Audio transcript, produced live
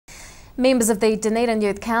Members of the Dunedin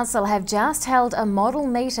Youth Council have just held a model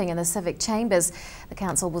meeting in the civic chambers. The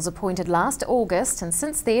council was appointed last August, and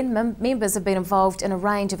since then members have been involved in a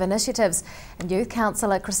range of initiatives. And Youth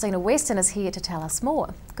Councillor Christina Weston is here to tell us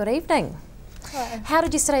more. Good evening. Hello. How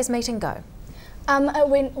did yesterday's meeting go? It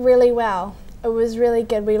went really well. It was really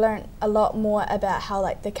good. We learnt a lot more about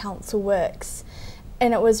how the council works,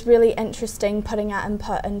 and it was really interesting putting our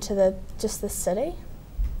input into the city.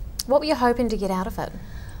 What were you hoping to get out of it?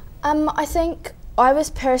 I think I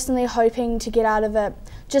was personally hoping to get out of it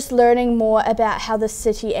just learning more about how the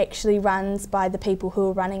city actually runs by the people who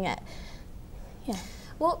are running it. Yeah.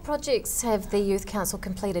 What projects have the Youth Council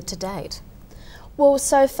completed to date? Well,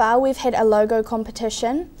 so far we've had a logo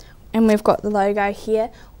competition, and we've got the logo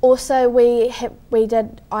here. Also, we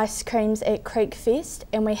did ice creams at Creek Fest,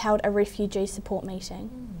 and we held a refugee support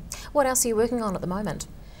meeting. What else are you working on at the moment?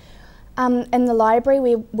 In the library,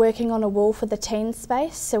 we're working on a wall for the teen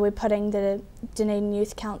space, so we're putting the Dunedin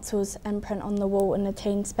Youth Council's imprint on the wall in the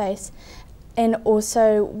teen space. And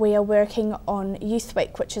also we are working on Youth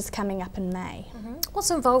Week, which is coming up in May.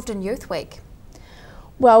 What's involved in Youth Week?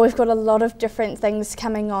 Well, we've got a lot of different things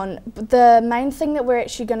coming on. The main thing that we're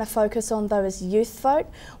actually going to focus on though is youth vote,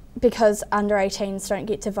 because under 18s don't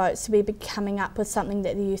get to vote, so we'll be coming up with something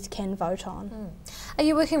that the youth can vote on. Are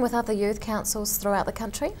you working with other youth councils throughout the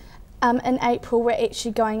country? In April we're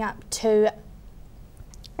actually going up to,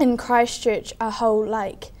 in Christchurch,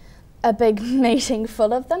 a big meeting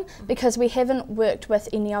full of them, because we haven't worked with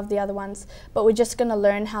any of the other ones, but we're just going to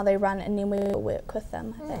learn how they run and then we'll work with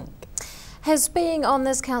them, I think. Has being on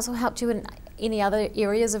this council helped you in any other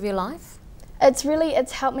areas of your life?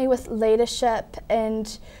 It's helped me with leadership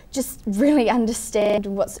and just really understand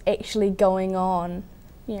what's actually going on.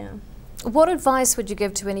 Yeah. What advice would you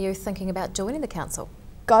give to any youth thinking about joining the council?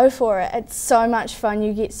 Go for it. It's so much fun,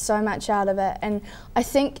 you get so much out of it, and I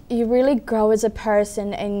think you really grow as a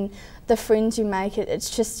person, and the friends you make,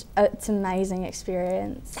 it's an amazing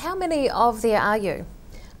experience. How many of there are you?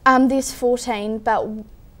 There's 14, but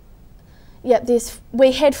yeah,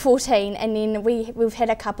 we had 14, and then we've had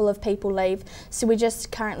a couple of people leave, so we're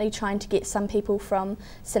just currently trying to get some people from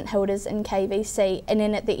St Hilda's and KVC, and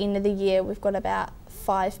then at the end of the year we've got about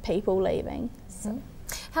 5 people leaving. So.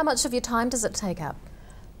 How much of your time does it take up?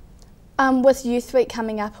 With Youth Week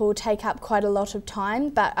coming up, it will take up quite a lot of time,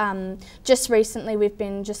 but just recently we've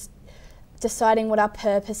been just deciding what our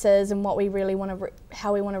purpose is and what we really want to,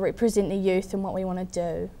 how we want to represent the youth and what we want to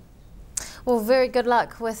do. Well, very good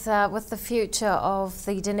luck with the future of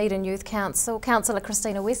the Dunedin Youth Council. Councillor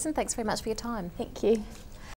Christina Weston, thanks very much for your time. Thank you.